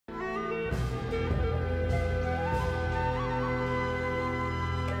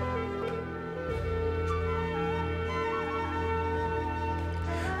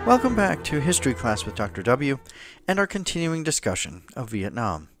Welcome back to History Class with Dr. W and our continuing discussion of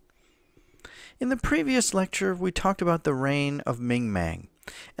Vietnam. In the previous lecture, we talked about the reign of Mang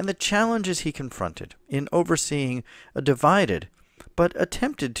and the challenges he confronted in overseeing a divided but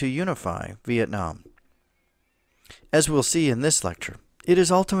attempted to unify Vietnam. As we'll see in this lecture, it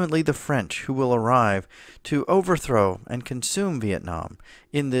is ultimately the French who will arrive to overthrow and consume Vietnam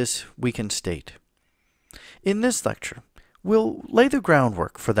in this weakened state. In this lecture, we'll lay the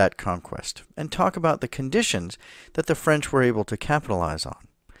groundwork for that conquest and talk about the conditions that the French were able to capitalize on.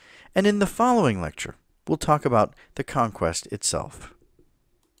 And in the following lecture, we'll talk about the conquest itself.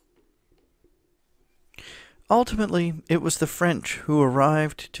 Ultimately, it was the French who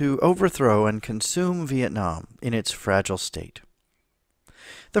arrived to overthrow and consume Vietnam in its fragile state.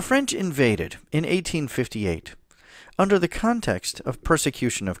 The French invaded in 1858 under the context of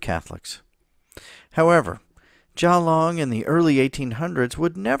persecution of Catholics. However, Gia Long in the early 1800s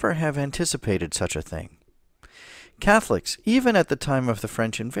would never have anticipated such a thing. Catholics, even at the time of the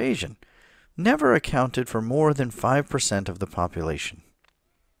French invasion, never accounted for more than 5% of the population.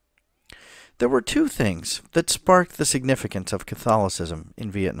 There were two things that sparked the significance of Catholicism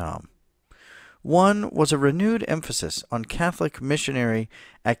in Vietnam. One was a renewed emphasis on Catholic missionary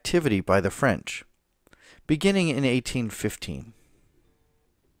activity by the French, beginning in 1815.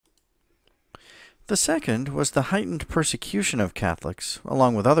 The second was the heightened persecution of Catholics,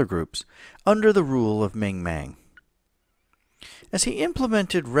 along with other groups, under the rule of Mang. As he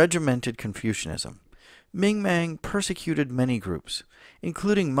implemented regimented Confucianism, Mang persecuted many groups,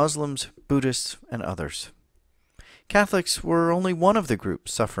 including Muslims, Buddhists, and others. Catholics were only one of the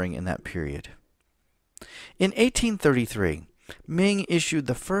groups suffering in that period. In 1833, Ming issued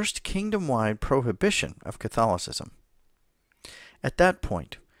the first kingdom-wide prohibition of Catholicism. At that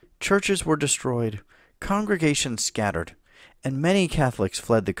point, churches were destroyed, congregations scattered, and many Catholics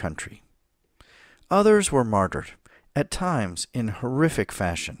fled the country. Others were martyred, at times in horrific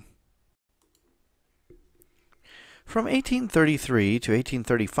fashion. From 1833 to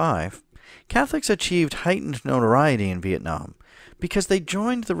 1835, Catholics achieved heightened notoriety in Vietnam because they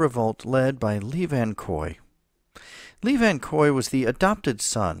joined the revolt led by Le Van Coy. Le Van Coy was the adopted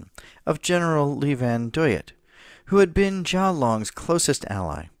son of General Le Van Doyet, who had been Gia Long's closest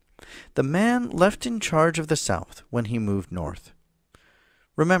ally, the man left in charge of the South when he moved north.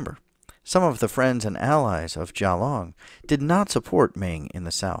 Remember, some of the friends and allies of Gia Long did not support Ming in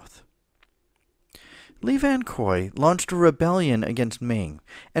the South. Le Van Coy launched a rebellion against Ming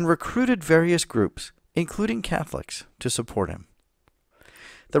and recruited various groups, including Catholics, to support him.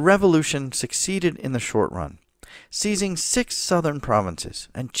 The revolution succeeded in the short run, seizing 6 southern provinces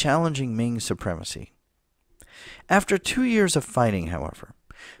and challenging Ming's supremacy. After 2 years of fighting, however,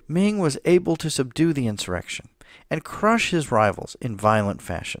 Ming was able to subdue the insurrection and crush his rivals in violent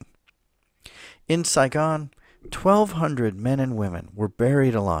fashion. In Saigon, 1,200 men and women were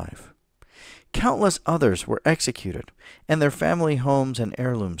buried alive. Countless others were executed and their family homes and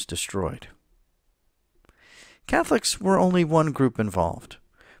heirlooms destroyed. Catholics were only one group involved,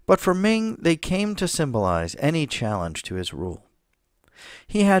 but for Ming they came to symbolize any challenge to his rule.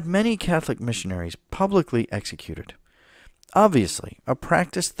 He had many Catholic missionaries publicly executed, obviously a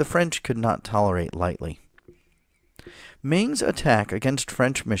practice the French could not tolerate lightly. Ming's attack against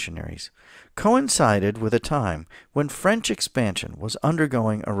French missionaries coincided with a time when French expansion was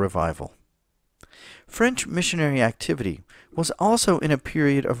undergoing a revival. French missionary activity was also in a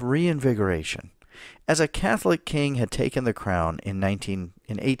period of reinvigoration, as a Catholic king had taken the crown in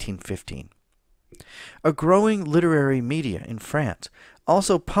 1815. A growing literary media in France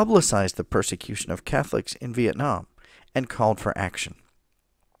also publicized the persecution of Catholics in Vietnam and called for action.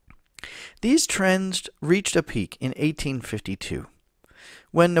 These trends reached a peak in 1852,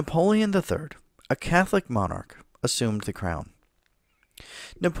 when Napoleon III, a Catholic monarch, assumed the crown.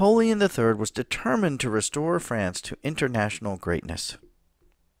 Napoleon III was determined to restore France to international greatness.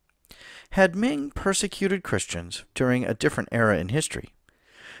 Had Ming persecuted Christians during a different era in history,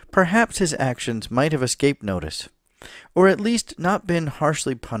 perhaps his actions might have escaped notice, or at least not been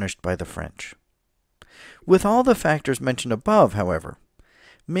harshly punished by the French. With all the factors mentioned above, however,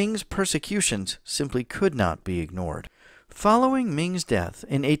 Ming's persecutions simply could not be ignored. Following Ming's death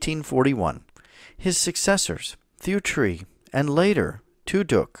in 1841, his successors, Thieu Tri and later Tu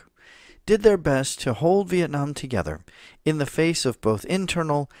Duc, did their best to hold Vietnam together in the face of both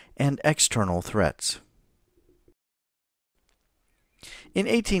internal and external threats. In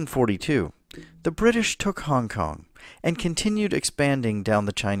 1842, the British took Hong Kong and continued expanding down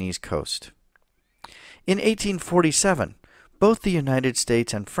the Chinese coast. In 1847, both the United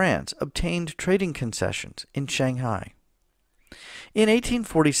States and France obtained trading concessions in Shanghai. In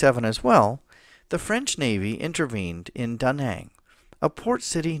 1847 as well, the French Navy intervened in Da Nang, a port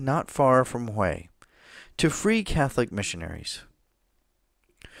city not far from Hue, to free Catholic missionaries.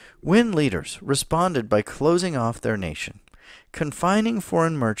 Nguyen leaders responded by closing off their nation, confining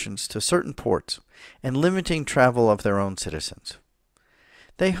foreign merchants to certain ports, and limiting travel of their own citizens.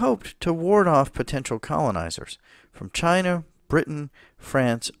 They hoped to ward off potential colonizers from China, Britain,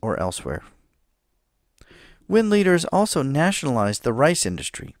 France, or elsewhere. Nguyen leaders also nationalized the rice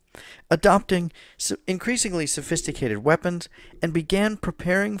industry, adopting increasingly sophisticated weapons, and began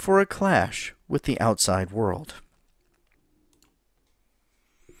preparing for a clash with the outside world.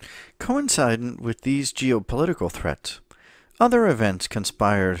 Coincident with these geopolitical threats, other events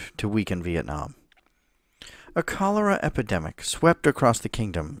conspired to weaken Vietnam. A cholera epidemic swept across the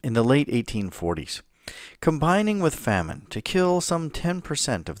kingdom in the late 1840s, combining with famine to kill some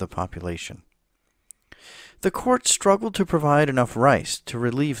 10% of the population. The court struggled to provide enough rice to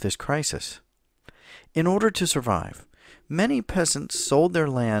relieve this crisis. In order to survive, many peasants sold their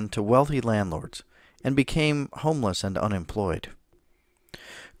land to wealthy landlords and became homeless and unemployed.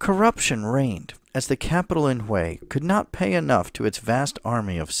 Corruption reigned as the capital in Hue could not pay enough to its vast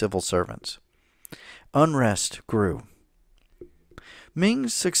army of civil servants. Unrest grew.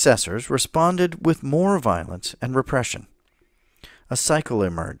 Ming's successors responded with more violence and repression. A cycle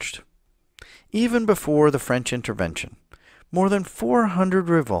emerged. Even before the French intervention, more than 400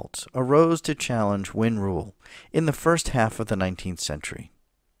 revolts arose to challenge Nguyen rule in the first half of the 19th century.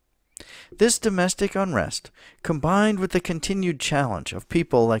 This domestic unrest, combined with the continued challenge of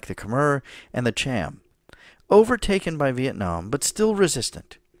people like the Khmer and the Cham, overtaken by Vietnam but still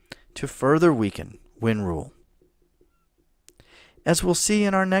resistant, to further weaken Nguyen rule. As we'll see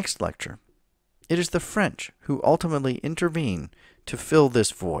in our next lecture, it is the French who ultimately intervene to fill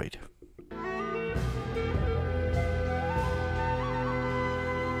this void.